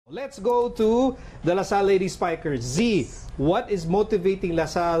Let's go to the LaSalle Lady Spikers. Z, what is motivating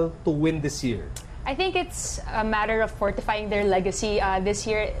LaSalle to win this year? I think it's a matter of fortifying their legacy. This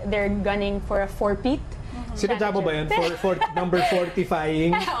year, they're gunning for a four-peat. Sinadya mo ba yun? For number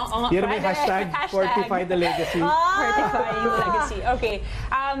fortifying? Yan may hashtag fortify the legacy. Fortifying legacy. Okay.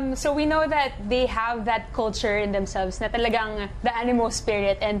 So we know that they have that culture in themselves na talagang the animo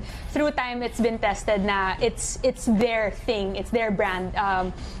spirit, and through time it's been tested na it's their thing, it's their brand,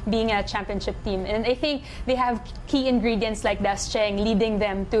 being a championship team. And I think they have key ingredients like Das Cheng leading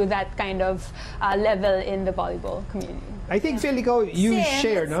them to that kind of level in the volleyball community. I think, Fille, you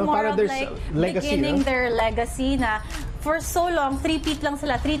share, no? Para there's like legacy, beginning no? their legacy na for so long, three-peat lang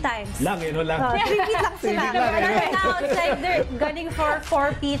sila, 3 times. Lang, lang. Three-peat lang sila. Three-peat lang, Now, it's like they're gunning for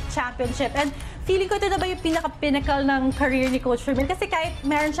 4-peat championship. And feeling ko ito na ba yung pinaka-pinnacle ng career ni Coach Ramil? Kasi kahit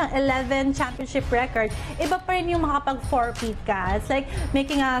meron siyang 11 championship record, iba pa rin yung makapag 4-peat ka. It's like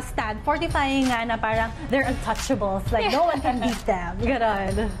making a stand, fortifying nga na parang they're untouchables. Like, no one can beat them.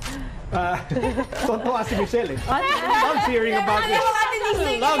 Ganon. Tontuwa si Michele. Loves hearing about this.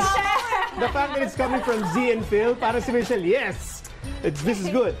 Loves the fact that it's coming from Z and Phil. Para si Michele, yes! This is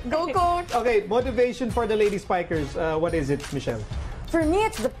good. Go, Coach! Okay, motivation for the Lady Spikers. What is it, Michele? For me,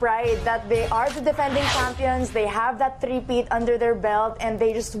 it's the pride that they are the defending champions. They have that three-peat under their belt, and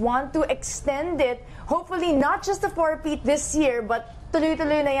they just want to extend it. Hopefully, not just the 4-peat this year, but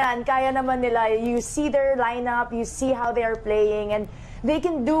tuloy-tuloy na yan. Kaya naman nila. You see their lineup, you see how they are playing, and they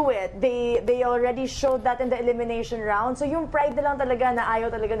can do it. They already showed that in the elimination round. So yung pride na lang talaga na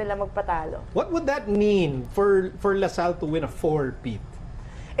ayaw talaga nila magpatalo. What would that mean for LaSalle to win a 4-peat?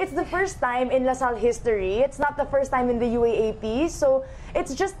 It's the first time in LaSalle history. It's not the first time in the UAAP. So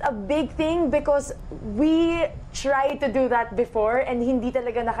it's just a big thing because we tried to do that before and hindi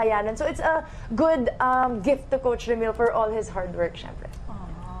talaga nakayanan. So it's a good gift to Coach Ramil for all his hard work, syempre.